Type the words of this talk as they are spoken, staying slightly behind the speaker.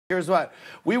Here's what.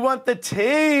 We want the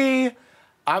tea.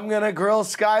 I'm going to grill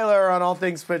Skylar on all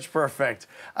things Pitch Perfect.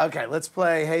 Okay, let's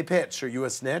play Hey Pitch. Are you a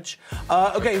snitch?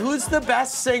 Okay, who's the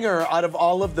best singer out of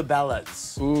all of the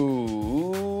Bellas?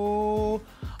 Ooh,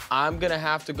 I'm going to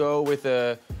have to go with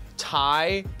a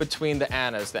tie between the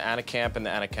Annas, the Anna Camp and the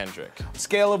Anna Kendrick.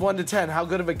 Scale of 1 to 10, how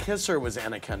good of a kisser was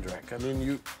Anna Kendrick? I mean,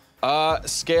 you...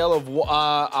 Scale of,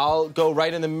 I'll go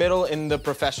right in the middle in the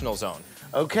professional zone.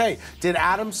 Okay. Did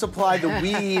Adam supply the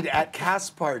weed at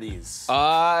cast parties?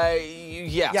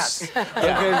 Yes.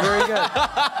 Okay, very good.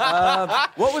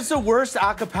 What was the worst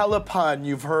a cappella pun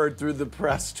you've heard through the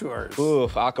press tours? Ooh,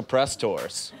 acapella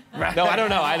tours. No, I don't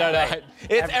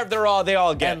know. They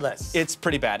all get endless. It's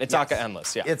pretty bad. It's Aka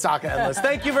endless. Yeah. It's Aka endless.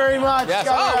 Thank you very much. Yes.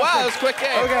 Oh wow, that was a quick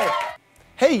game. Okay.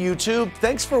 Hey YouTube,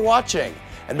 thanks for watching,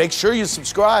 and make sure you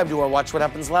subscribe to our Watch What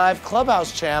Happens Live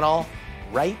Clubhouse channel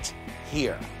right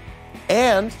here.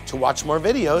 And to watch more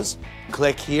videos,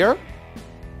 click here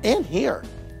and here.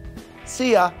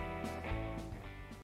 See ya.